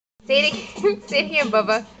Say it again. Say it again,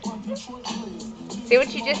 Bubba. Say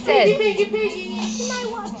what you just said.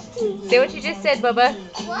 Say what you just said, Bubba.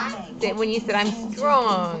 What? Say when you said I'm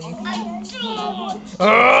strong. I'm strong.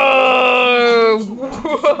 Oh!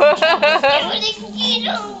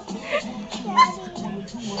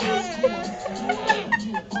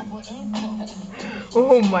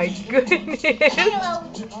 Oh my goodness.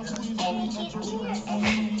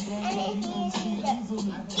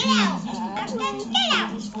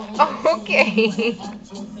 Oh, okay.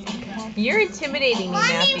 You're intimidating me,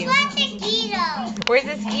 Matthew. Where's the Skeeto? Where's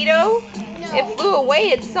the Skeeto? No. It flew away.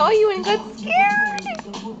 It saw you and got scared.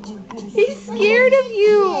 He's scared of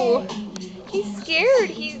you. He's scared.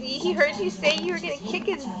 He heard you say you were going to kick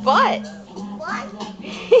his butt. What?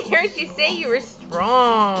 He heard you say you were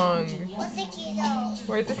strong. What's the Skeeto?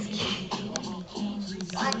 Where's the Skeeto?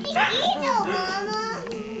 What's the Skeeto,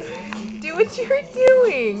 Mama? Do what you were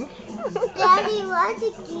doing. Daddy, what's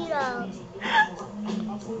the Skeeto?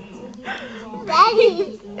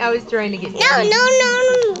 Daddy. I was trying to get No.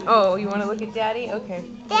 Oh, you want to look at Daddy? Okay.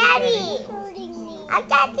 Daddy. I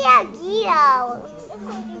got the Skeeto.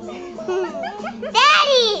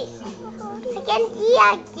 Daddy. I can see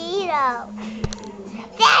a Skeeto.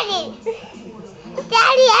 Daddy.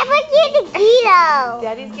 Daddy, I want to see the Skeeto.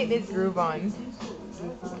 Daddy's getting his groove on.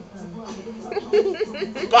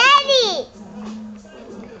 Daddy.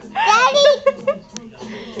 Daddy.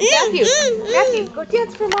 Matthew, go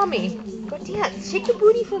dance for mommy. Go dance. Shake your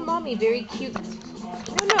booty for mommy. Very cute.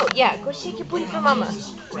 No. Yeah, go shake your booty for mama.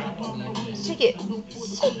 Shake it.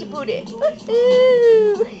 Shake the booty.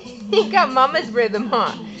 Ooh. You got mama's rhythm,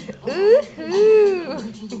 huh? Ooh.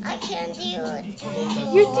 I can't do it.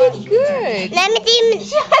 You did good. Let me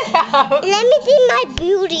Shut up. see my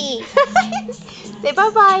beauty. Say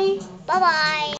bye-bye. Bye-bye.